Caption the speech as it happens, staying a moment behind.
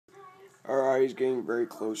Alright, he's getting very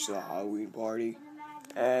close to the Halloween party.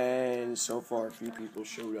 And so far, a few people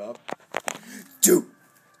showed up.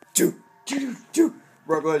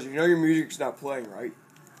 Bro, guys, you know your music's not playing, right?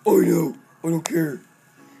 Oh, no. I don't care.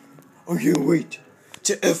 I can't wait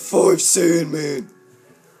to F5 Sandman.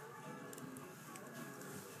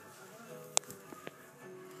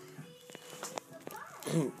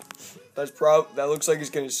 That looks like he's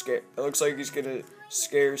gonna scare. That looks like he's gonna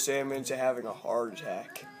scare Sandman into having a heart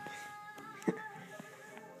attack.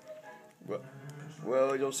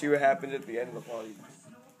 Well, you'll see what happens at the end of the party.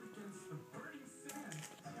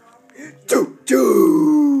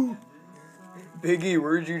 Biggie,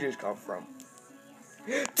 where did you just come from?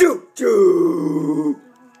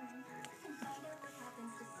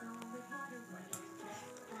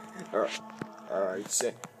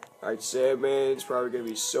 Alright, Sandman's probably gonna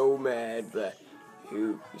be so mad that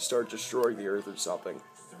he start destroying the earth or something.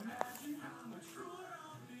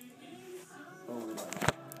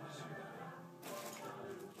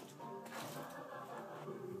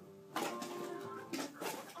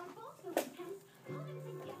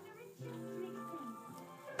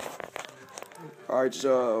 Alright,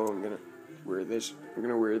 so I'm gonna wear this. I'm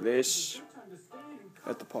gonna wear this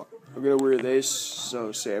at the park. I'm gonna wear this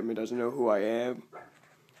so Sandman doesn't know who I am.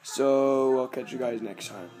 So I'll catch you guys next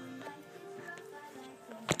time.